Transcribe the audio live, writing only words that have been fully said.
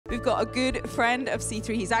we've got a good friend of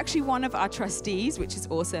C3. He's actually one of our trustees, which is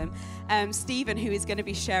awesome. Stephen, who is going to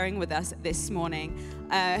be sharing with us this morning.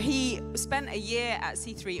 He spent a year at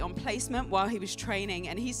C3 on placement while he was training,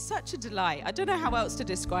 and he's such a delight. I don't know how else to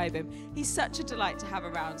describe him. He's such a delight to have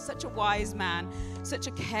around, such a wise man, such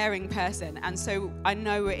a caring person. And so I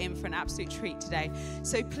know we're in for an absolute treat today.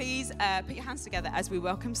 So please put your hands together as we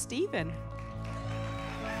welcome Stephen.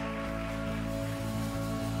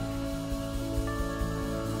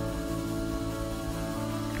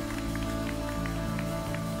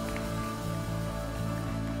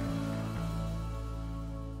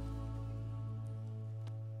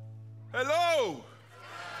 Hello!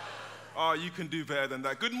 Oh, you can do better than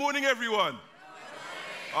that. Good morning, everyone.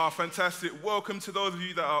 Fantastic. Welcome to those of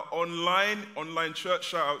you that are online church.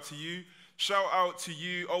 Shout out to you. Shout out to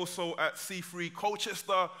you also at C3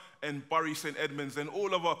 Colchester and Bury St. Edmunds and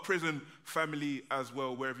all of our prison family as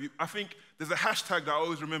well. Wherever you, I think there's a hashtag that I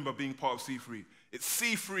always remember being part of C3. It's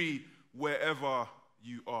C3 wherever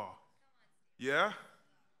you are. Yeah?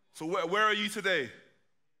 So where are you today?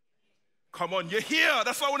 Come on, you're here.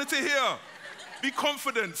 That's what I wanted to hear. Be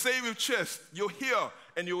confident. Say it with chest. You're here,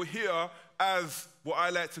 and you're here as what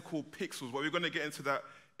I like to call pixels. But we're going to get into that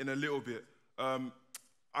in a little bit. I'm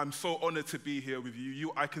so honored to be here with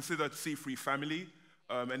you. I consider C3 family,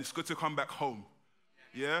 and it's good to come back home.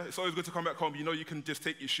 Yeah, it's always good to come back home. You know, you can just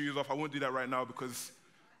take your shoes off. I won't do that right now because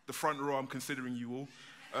the front row, I'm considering you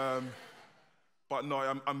all. But no,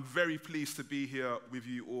 I'm very pleased to be here with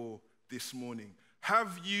you all this morning.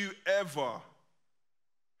 Have you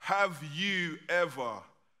ever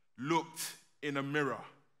looked in a mirror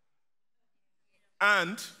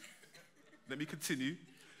and, let me continue,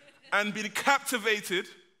 and been captivated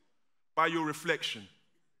by your reflection?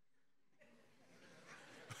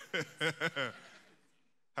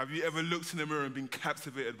 Have you ever looked in the mirror and been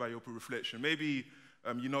captivated by your reflection? Maybe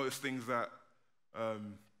you notice things that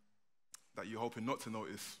you're hoping not to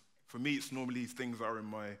notice. For me, it's normally things that are in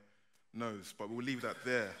my nose, but we'll leave that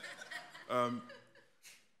there.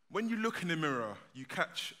 When you look in the mirror, you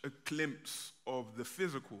catch a glimpse of the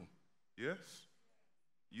physical, yes?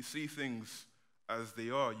 You see things as they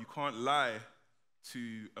are. You can't lie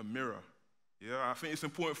to a mirror, yeah? I think it's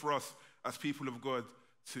important for us as people of God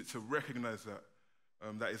to recognize that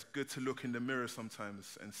it's good to look in the mirror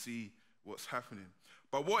sometimes and see what's happening.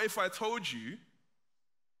 But what if I told you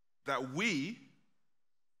that we,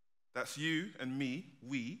 that's you and me,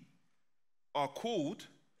 we, are called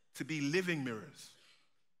to be living mirrors?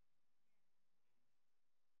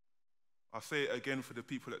 I'll say it again for the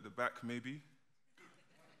people at the back, maybe.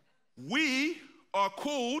 We are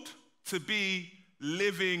called to be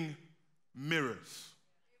living mirrors.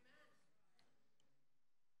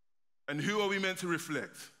 And who are we meant to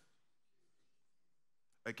reflect?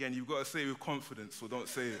 Again, you've got to say it with confidence, so don't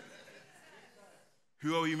say it.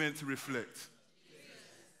 Who are we meant to reflect?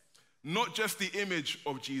 Not just the image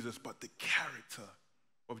of Jesus, but the character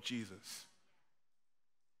of Jesus.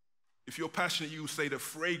 If you're passionate, you will say the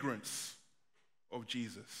fragrance of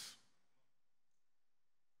Jesus.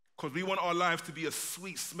 Because we want our lives to be a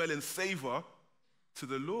sweet-smelling savor to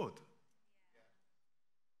the Lord.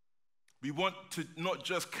 We want to not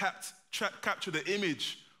just capture the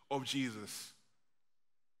image of Jesus,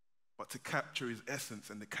 but to capture his essence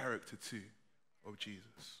and the character too of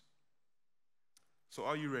Jesus. So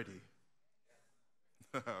are you ready?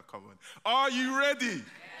 Come on. Are you ready? Yes.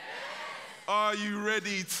 Are you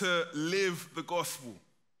ready to live the gospel?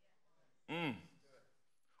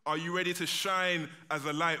 Are you ready to shine as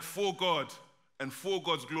a light for God and for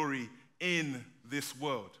God's glory in this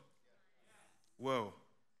world? Well,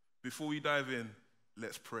 before we dive in,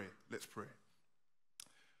 let's pray. Let's pray.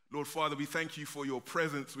 Lord Father, we thank you for your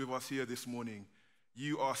presence with us here this morning.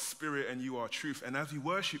 You are spirit and you are truth. And as we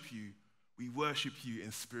worship you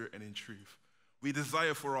in spirit and in truth. We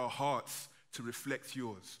desire for our hearts to reflect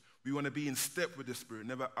yours. We want to be in step with the Spirit,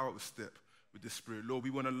 never out of step with the Spirit. Lord, we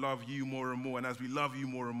want to love you more and more. And as we love you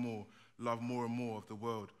more and more, love more and more of the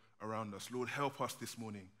world around us. Lord, help us this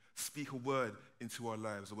morning. Speak a word into our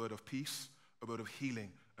lives, a word of peace, a word of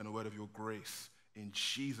healing, and a word of your grace. In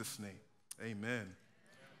Jesus' name, amen.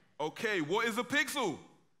 Okay, what is a pixel?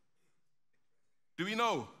 Do we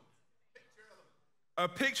know? A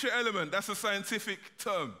picture element, that's a scientific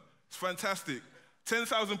term. It's fantastic.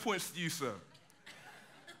 10,000 points to you, sir.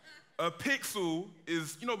 A pixel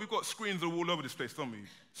is, you know, we've got screens all over this place, don't we?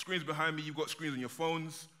 Screens behind me, you've got screens on your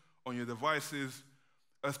phones, on your devices.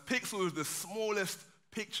 A pixel is the smallest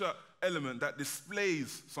picture element that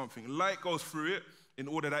displays something. Light goes through it in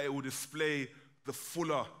order that it will display the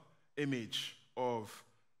fuller image of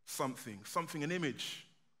something. Something, an image.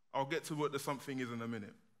 I'll get to what the something is in a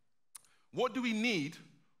minute. What do we need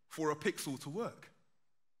for a pixel to work?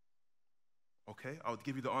 Okay, I'll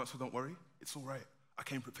give you the answer, don't worry. It's all right. I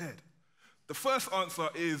came prepared. The first answer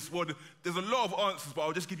is, well, there's a lot of answers, but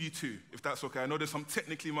I'll just give you two, if that's okay. I know there's some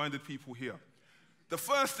technically minded people here. The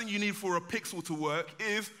first thing you need for a pixel to work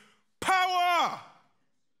is power.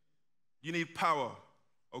 You need power,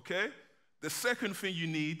 okay? The second thing you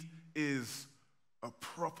need is a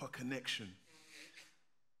proper connection.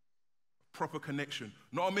 Proper connection.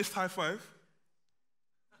 Not a missed high five.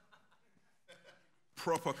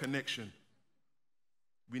 Proper connection.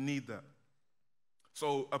 We need that.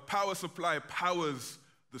 So a power supply powers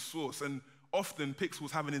the source, and often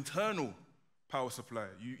pixels have an internal power supply.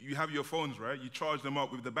 You have your phones, right? You charge them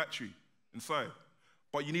up with the battery inside.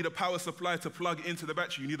 But you need a power supply to plug into the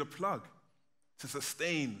battery. You need a plug to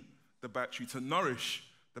sustain the battery, to nourish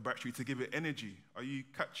the battery, to give it energy. Are you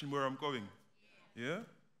catching where I'm going? Yeah?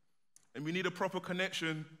 And we need a proper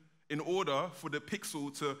connection in order for the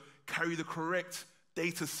pixel to carry the correct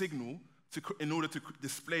data signal in order to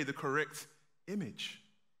display the correct image.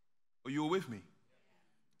 Are you all with me?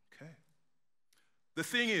 Okay. The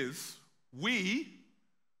thing is, we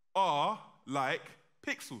are like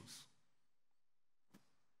pixels.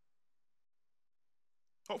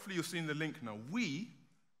 Hopefully you're seeing the link now. We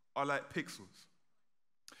are like pixels.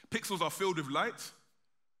 Pixels are filled with light,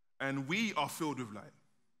 and we are filled with light.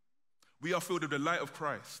 We are filled with the light of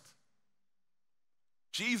Christ.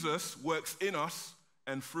 Jesus works in us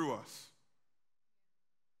and through us.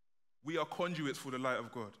 We are conduits for the light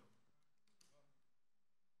of God.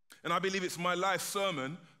 And I believe it's my life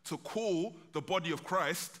sermon to call the body of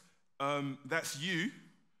Christ, that's you,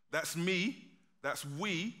 that's me, that's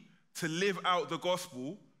we, to live out the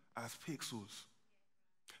gospel as pixels.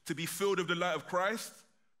 To be filled with the light of Christ,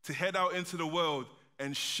 to head out into the world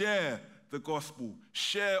and share the gospel,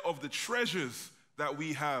 share of the treasures that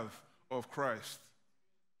we have of Christ.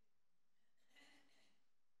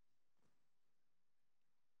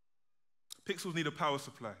 Pixels need a power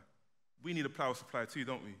supply. We need a power supply too,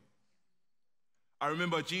 don't we? I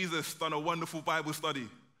remember Jesus done a wonderful Bible study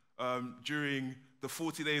during the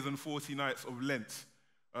 40 days and 40 nights of Lent.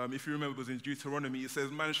 If you remember, it was in Deuteronomy. It says,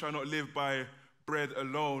 man shall not live by bread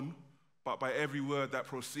alone, but by every word that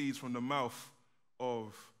proceeds from the mouth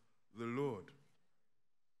of the Lord.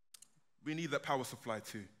 We need that power supply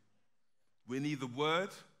too. We need the word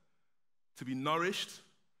to be nourished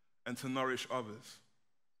and to nourish others.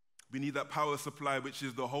 We need that power supply, which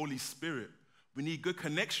is the Holy Spirit. We need good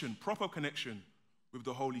connection, proper connection with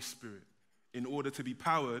the Holy Spirit in order to be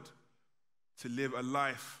powered to live a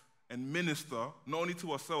life and minister not only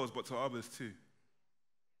to ourselves but to others too.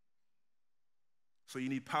 So you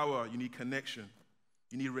need power, you need connection,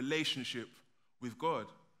 you need relationship with God,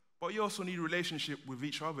 but you also need relationship with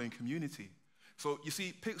each other in community. So you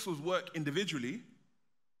see, pixels work individually,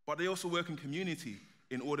 but they also work in community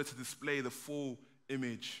in order to display the full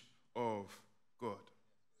image of God.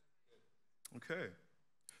 Okay.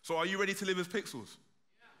 So are you ready to live as pixels?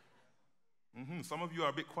 Some of you are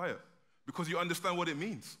a bit quiet because you understand what it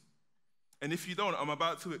means. And if you don't, I'm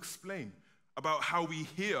about to explain about how we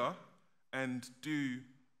hear and do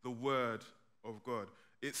the word of God.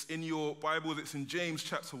 It's in your Bibles, it's in James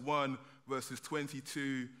chapter 1, verses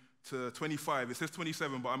 22 to 25. It says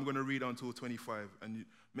 27, but I'm going to read until 25, and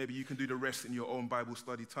maybe you can do the rest in your own Bible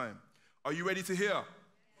study time. Are you ready to hear?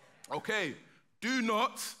 Okay. Do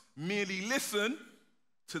not merely listen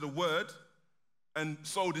to the word and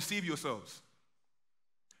so deceive yourselves.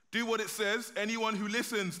 Do what it says. Anyone who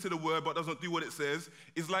listens to the word but doesn't do what it says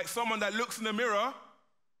is like someone that looks in the mirror,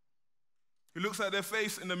 who looks at their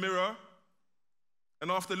face in the mirror,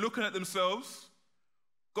 and after looking at themselves,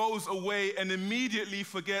 goes away and immediately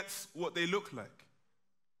forgets what they look like.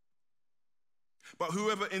 But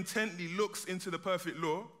whoever intently looks into the perfect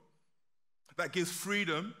law that gives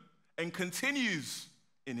freedom and continues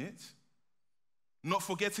in it, not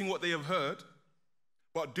forgetting what they have heard,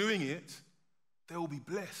 but doing it, they will be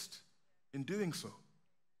blessed in doing so.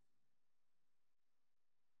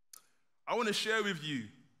 I want to share with you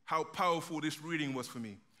how powerful this reading was for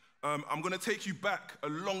me. I'm going to take you back a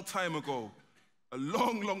long time ago, a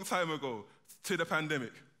long, long time ago, to the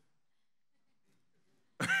pandemic.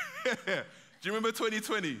 Do you remember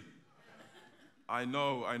 2020? I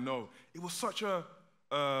know. It was such a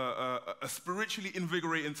spiritually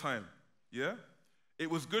invigorating time, yeah? It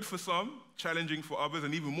was good for some, challenging for others,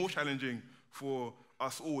 and even more challenging for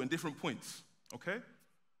us all in different points, okay?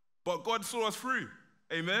 But God saw us through,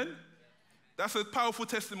 amen? That's a powerful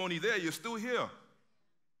testimony there. You're still here.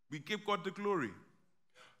 We give God the glory.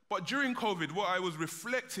 But during COVID, what I was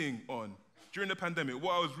reflecting on, during the pandemic,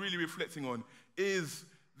 what I was really reflecting on is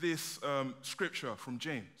this scripture from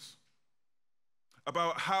James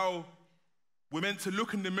about how we're meant to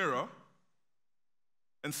look in the mirror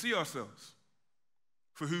and see ourselves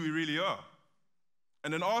for who we really are.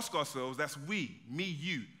 And then ask ourselves, that's we, me,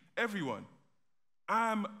 you, everyone,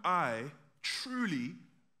 am I truly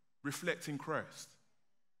reflecting Christ?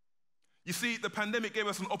 You see, the pandemic gave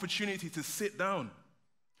us an opportunity to sit down,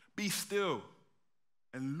 be still,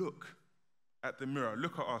 and look at the mirror,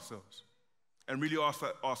 look at ourselves, and really ask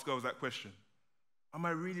ourselves that question. Am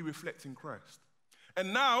I really reflecting Christ?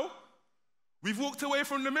 And now, we've walked away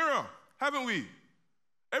from the mirror, haven't we?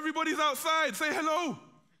 Everybody's outside, say hello.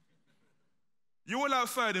 You're all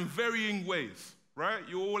outside in varying ways, right?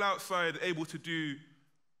 You're all outside able to do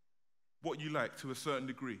what you like to a certain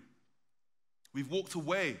degree. We've walked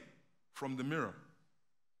away from the mirror.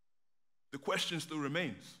 The question still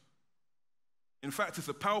remains. In fact, it's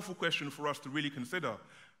a powerful question for us to really consider.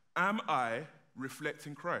 Am I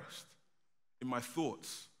reflecting Christ in my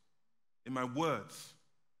thoughts, in my words,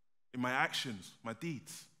 in my actions, my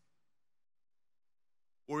deeds?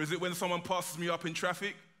 Or is it when someone passes me up in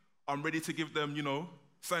traffic, I'm ready to give them,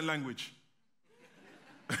 sign language?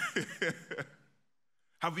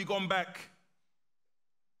 Have we gone back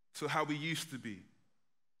to how we used to be?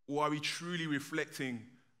 Or are we truly reflecting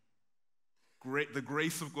the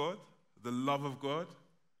grace of God, the love of God?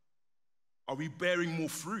 Are we bearing more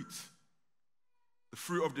fruit? The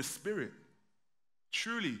fruit of the Spirit?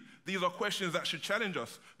 Truly, these are questions that should challenge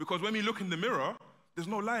us, because when we look in the mirror, there's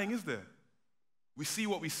no lying, is there? We see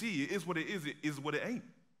what we see. It is what it is what it ain't.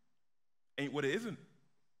 Ain't what it isn't.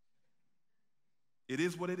 It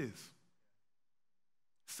is what it is.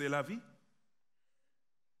 C'est la vie.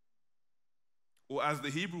 Or as the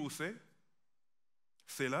Hebrew will say,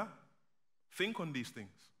 c'est là. Think on these things.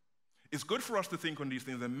 It's good for us to think on these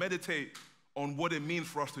things and meditate on what it means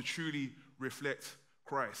for us to truly reflect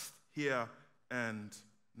Christ here and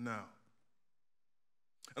now.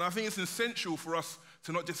 And I think it's essential for us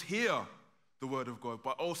to not just hear the word of God,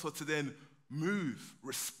 but also to then move,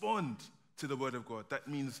 respond to the word of God. That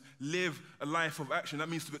means live a life of action. That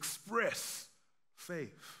means to express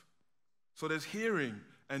faith. So there's hearing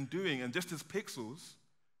and doing, and just as pixels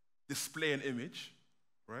display an image,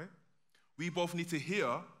 right? We both need to hear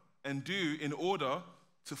and do in order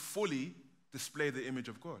to fully display the image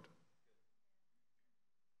of God.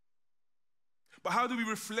 But how do we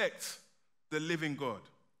reflect the living God?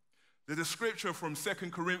 There's a scripture from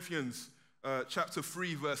 2 Corinthians chapter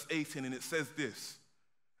 3, verse 18, and it says this: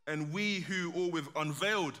 "And we who all with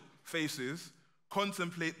unveiled faces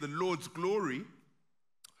contemplate the Lord's glory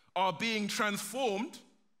are being transformed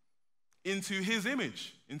into his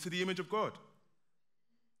image, into the image of God,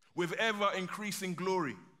 with ever increasing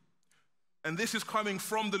glory. And this is coming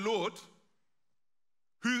from the Lord,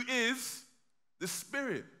 who is the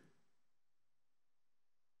Spirit."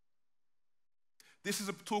 This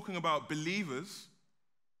is talking about believers,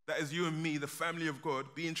 that is you and me, the family of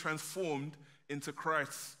God, being transformed into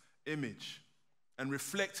Christ's image and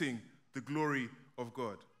reflecting the glory of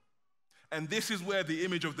God. And this is where the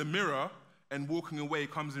image of the mirror and walking away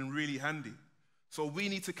comes in really handy. So we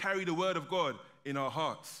need to carry the word of God in our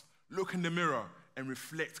hearts, look in the mirror, and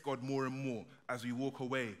reflect God more and more as we walk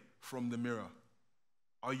away from the mirror.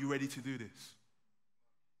 Are you ready to do this?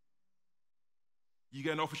 You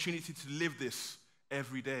get an opportunity to live this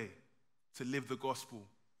every day, to live the gospel,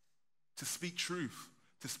 to speak truth,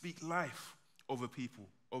 to speak life over people,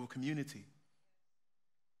 over community.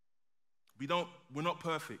 We're not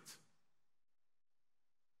perfect.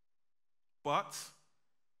 But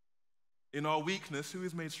in our weakness, who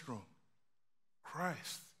is made strong?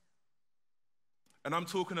 Christ. And I'm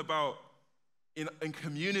talking about in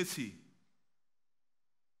community,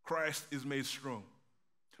 Christ is made strong.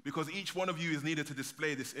 Because each one of you is needed to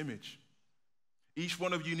display this image. Each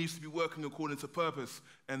one of you needs to be working according to purpose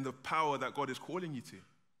and the power that God is calling you to.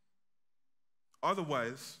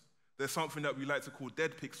 Otherwise, there's something that we like to call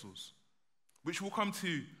dead pixels, which we'll come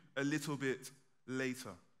to a little bit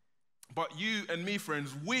later. But you and me,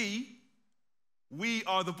 friends, we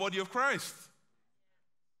are the body of Christ.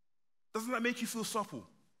 Doesn't that make you feel supple?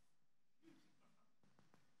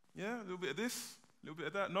 Yeah, a little bit of this, a little bit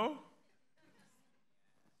of that, no?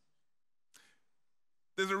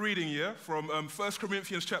 There's a reading here from 1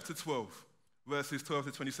 Corinthians chapter 12, verses 12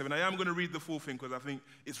 to 27. I am going to read the full thing because I think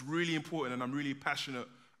it's really important and I'm really passionate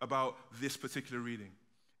about this particular reading.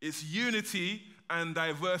 It's unity and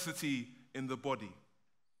diversity in the body.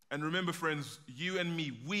 And remember, friends, you and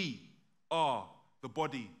me, we are the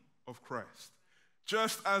body of Christ.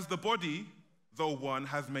 Just as the body, though one,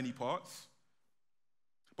 has many parts,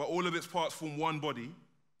 but all of its parts form one body,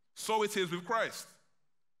 so it is with Christ.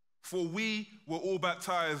 For we were all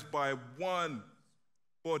baptized by one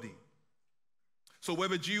body. So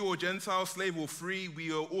whether Jew or Gentile, slave or free, we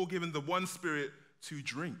are all given the one Spirit to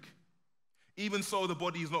drink. Even so, the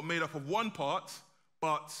body is not made up of one part,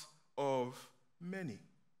 but of many.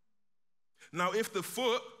 Now, if the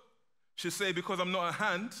foot should say, because I'm not a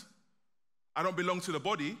hand, I don't belong to the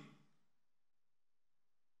body,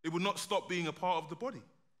 it would not stop being a part of the body.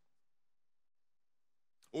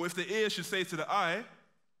 Or if the ear should say to the eye,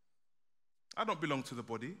 I don't belong to the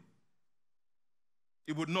body,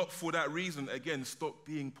 it would not, for that reason, again, stop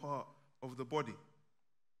being part of the body.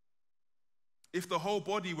 If the whole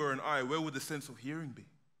body were an eye, where would the sense of hearing be?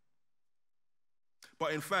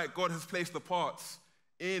 But in fact, God has placed the parts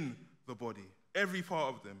in the body, every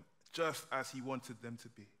part of them, just as he wanted them to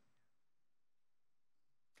be.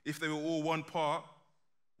 If they were all one part,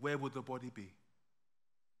 where would the body be?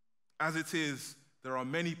 As it is, there are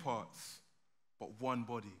many parts, but one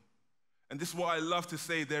body. And this is what I love to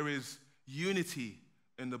say, there is unity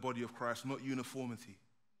in the body of Christ, not uniformity.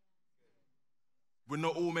 We're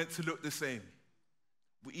not all meant to look the same.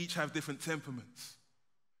 We each have different temperaments,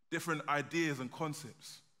 different ideas and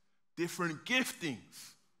concepts, different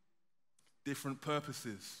giftings, different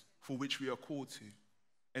purposes for which we are called to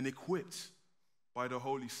and equipped by the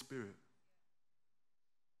Holy Spirit.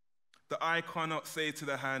 The eye cannot say to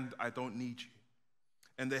the hand, I don't need you.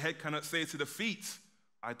 And the head cannot say to the feet,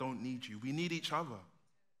 I don't need you. We need each other.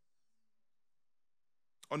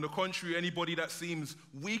 On the contrary, anybody that seems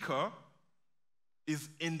weaker is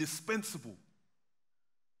indispensable.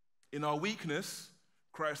 In our weakness,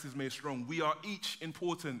 Christ is made strong. We are each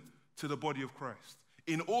important to the body of Christ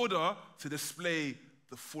in order to display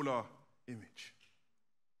the fuller image.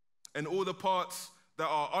 And all the parts that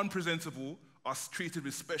are unpresentable are treated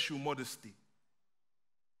with special modesty,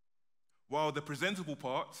 while the presentable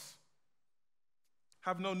parts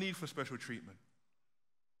have no need for special treatment.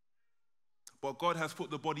 But God has put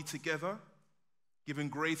the body together, giving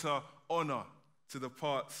greater honor to the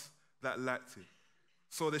parts that lacked it.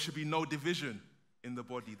 So there should be no division in the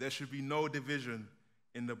body. There should be no division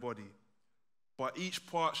in the body. But each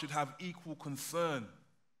part should have equal concern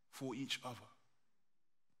for each other.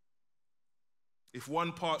 If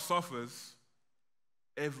one part suffers,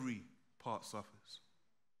 every part suffers.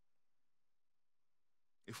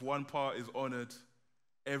 If one part is honored,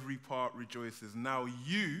 every part rejoices. Now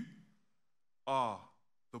you are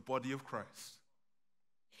the body of Christ,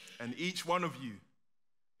 and each one of you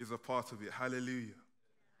is a part of it. Hallelujah.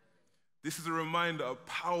 This is a reminder, a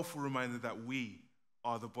powerful reminder that we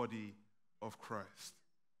are the body of Christ.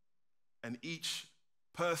 And each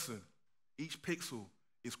person, each pixel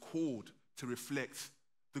is called to reflect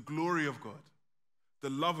the glory of God,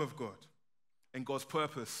 the love of God, and God's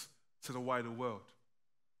purpose to the wider world.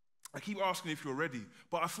 I keep asking if you're ready,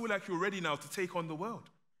 but I feel like you're ready now to take on the world.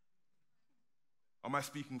 Am I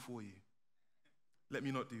speaking for you? Let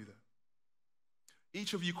me not do that.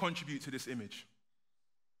 Each of you contribute to this image.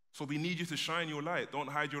 So we need you to shine your light. Don't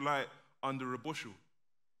hide your light under a bushel.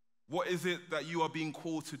 What is it that you are being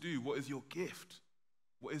called to do? What is your gift?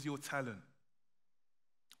 What is your talent?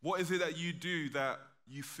 What is it that you do that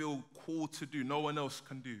you feel called to do? No one else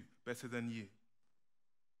can do better than you.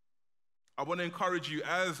 I want to encourage you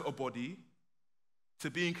as a body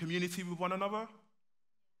to be in community with one another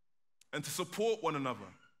and to support one another.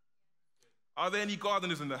 Are there any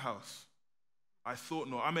gardeners in the house? I thought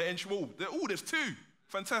not. I'm at entry. There's 2.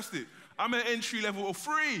 Fantastic. I'm at entry level of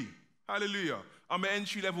 3. Hallelujah. I'm an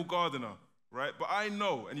entry level gardener, right? But I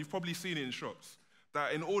know, and you've probably seen it in shops,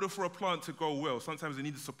 that in order for a plant to grow well, sometimes it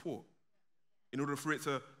needs support in order for it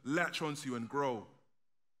to latch onto and grow.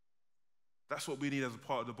 That's what we need as a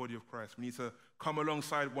part of the body of Christ. We need to come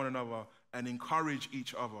alongside one another and encourage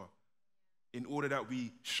each other in order that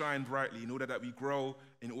we shine brightly, in order that we grow,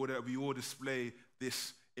 in order that we all display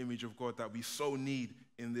this image of God that we so need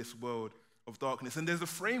in this world of darkness. And there's a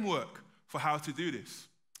framework for how to do this.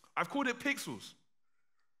 I've called it pixels,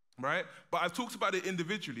 right? But I've talked about it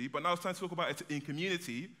individually, but now it's time to talk about it in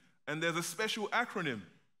community, and there's a special acronym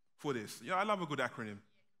for this. Yeah, I love a good acronym,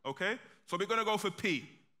 okay? So we're going to go for P.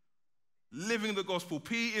 Living the gospel.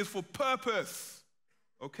 P is for purpose,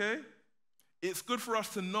 okay? It's good for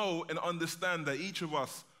us to know and understand that each of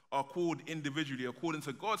us are called individually, according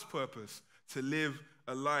to God's purpose, to live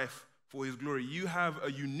a life for his glory. You have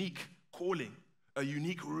a unique calling, a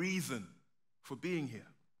unique reason for being here.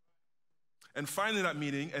 And finding that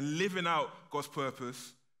meaning and living out God's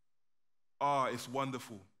purpose, it's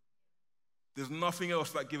wonderful. There's nothing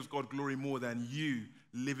else that gives God glory more than you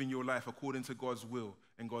living your life according to God's will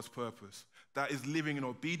and God's purpose. That is living in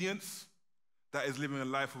obedience. That is living a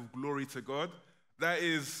life of glory to God. That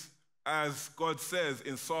is as God says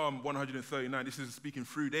in Psalm 139, this is speaking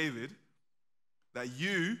through David, that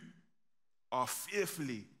you are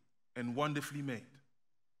fearfully and wonderfully made.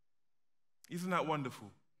 Isn't that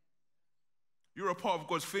wonderful? You're a part of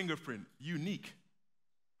God's fingerprint, unique.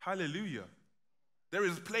 Hallelujah. There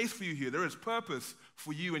is a place for you here. There is purpose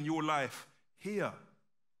for you and your life here.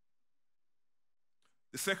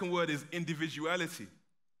 The second word is individuality.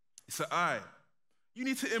 It's an I. You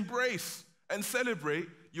need to embrace and celebrate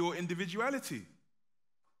your individuality.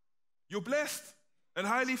 You're blessed and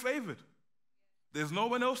highly favored. There's no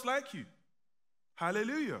one else like you.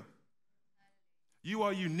 Hallelujah. You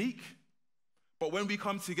are unique, but when we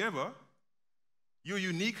come together, your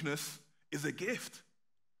uniqueness is a gift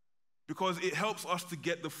because it helps us to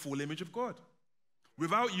get the full image of God.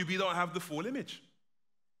 Without you, we don't have the full image.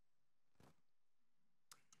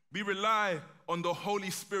 We rely on the Holy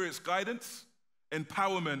Spirit's guidance,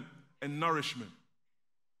 empowerment, and nourishment.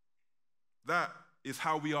 That is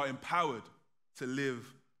how we are empowered to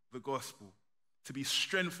live the gospel, to be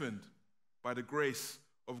strengthened by the grace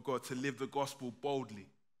of God, to live the gospel boldly.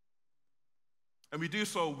 And we do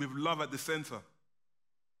so with love at the center,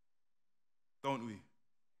 don't we?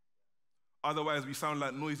 Otherwise, we sound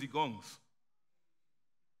like noisy gongs.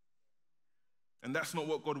 And that's not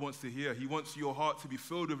what God wants to hear. He wants your heart to be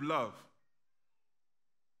filled with love.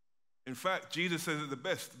 In fact, Jesus says it the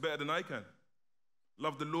best, better than I can.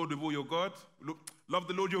 Love the Lord with all your God. Love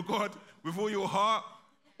the Lord your God with all your heart,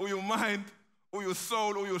 all your mind, all your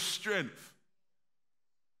soul, all your strength.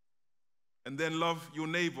 And then love your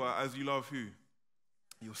neighbor as you love who?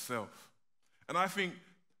 Yourself. And I think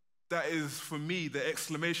that is, for me, the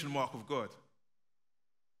exclamation mark of God.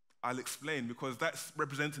 I'll explain, because that's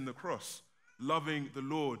representing the cross. Loving the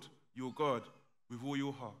Lord, your God, with all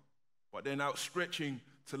your heart. But then outstretching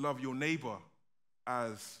to love your neighbor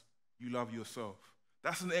as you love yourself.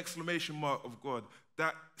 That's an exclamation mark of God.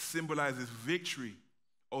 That symbolizes victory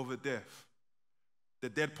over death. The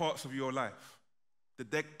dead parts of your life. The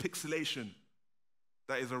dead pixelation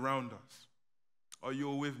that is around us. Are you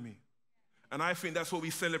all with me? And I think that's what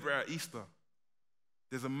we celebrate at Easter.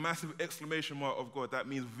 There's a massive exclamation mark of God. That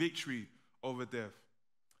means victory over death.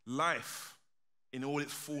 Life in all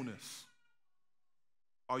its fullness.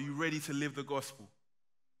 Are you ready to live the gospel?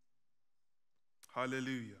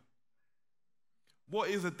 Hallelujah. What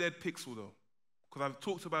is a dead pixel, though? Because I've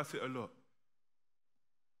talked about it a lot.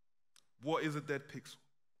 What is a dead pixel?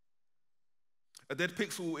 A dead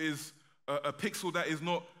pixel is a pixel that is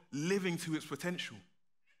not living to its potential.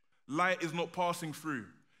 Light is not passing through.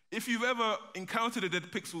 If you've ever encountered a dead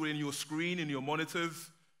pixel in your screen, in your monitors,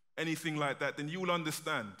 anything like that, then you will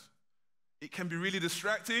understand. It can be really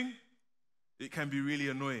distracting. It can be really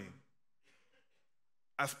annoying.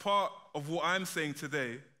 As part of what I'm saying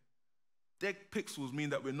today, dead pixels mean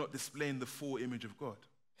that we're not displaying the full image of God.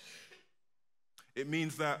 It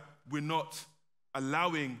means that we're not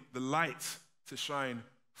allowing the light to shine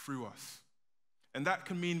through us. And that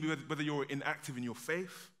can mean whether you're inactive in your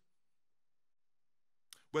faith,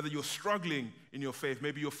 whether you're struggling in your faith,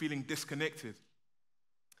 maybe you're feeling disconnected,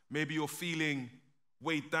 maybe you're feeling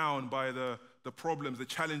weighed down by the problems, the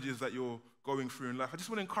challenges that you're going through in life. I just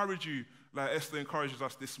want to encourage you, like Esther encourages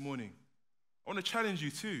us this morning. I want to challenge you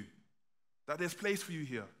too, that there's place for you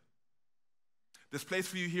here. There's place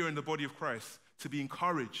for you here in the body of Christ to be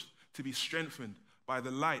encouraged, to be strengthened by the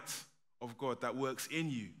light of God that works in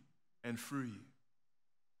you and through you.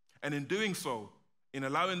 And in doing so, in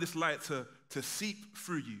allowing this light to seep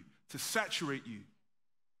through you, to saturate you,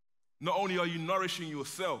 not only are you nourishing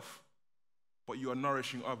yourself, but you are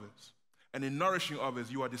nourishing others. And in nourishing others,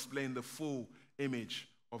 you are displaying the full image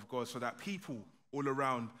of God so that people all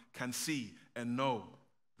around can see and know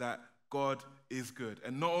that God is good.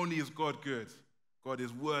 And not only is God good, God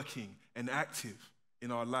is working and active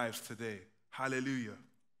in our lives today. Hallelujah.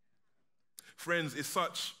 Friends, it's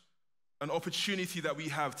such an opportunity that we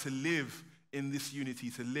have to live in this unity,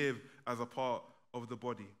 to live as a part of the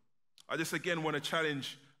body. I just again want to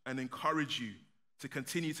challenge and encourage you to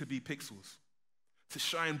continue to be pixels, to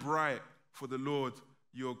shine bright for the Lord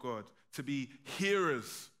your God, to be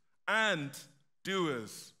hearers and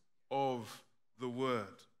doers of the word.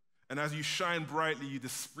 And as you shine brightly, you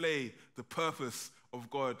display the purpose of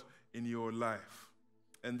God in your life.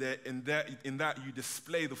 And in that you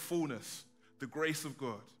display the fullness, the grace of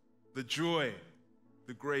God, the joy,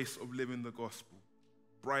 the grace of living the gospel,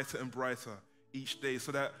 brighter and brighter each day,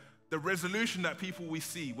 so that the resolution that people we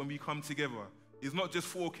see when we come together is not just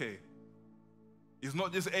 4K, it's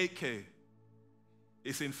not just 8K,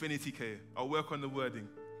 it's infinity K. I'll work on the wording.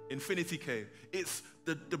 Infinity K. It's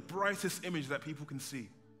the brightest image that people can see,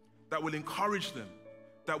 that will encourage them,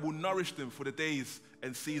 that will nourish them for the days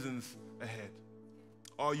and seasons ahead.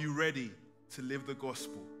 Are you ready to live the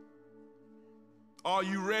gospel? Are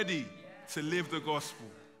you ready to live the gospel?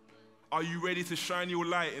 Are you ready to shine your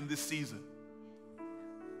light in this season?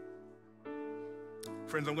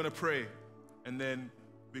 Friends, I'm going to pray, and then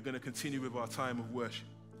we're going to continue with our time of worship.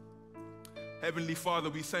 Heavenly Father,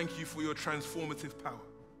 we thank you for your transformative power.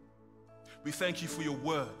 We thank you for your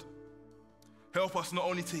word. Help us not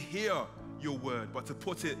only to hear your word, but to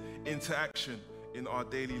put it into action in our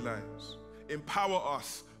daily lives. Empower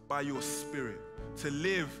us by your Spirit to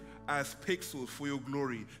live as pixels for your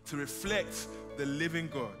glory, to reflect the living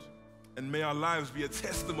God. And may our lives be a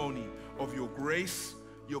testimony of your grace,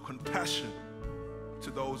 your compassion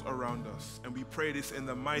to those around us. And we pray this in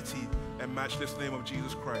the mighty and matchless name of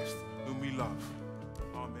Jesus Christ, whom we love.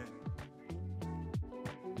 Amen.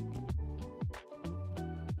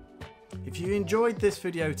 If you enjoyed this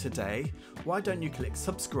video today, why don't you click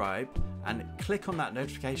subscribe and click on that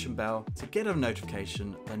notification bell to get a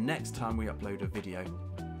notification the next time we upload a video.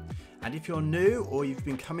 And if you're new or you've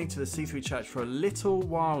been coming to the C3 Church for a little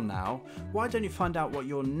while now, why don't you find out what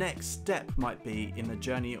your next step might be in the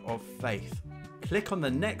journey of faith? Click on the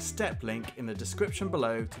next step link in the description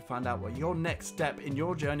below to find out what your next step in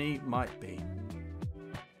your journey might be.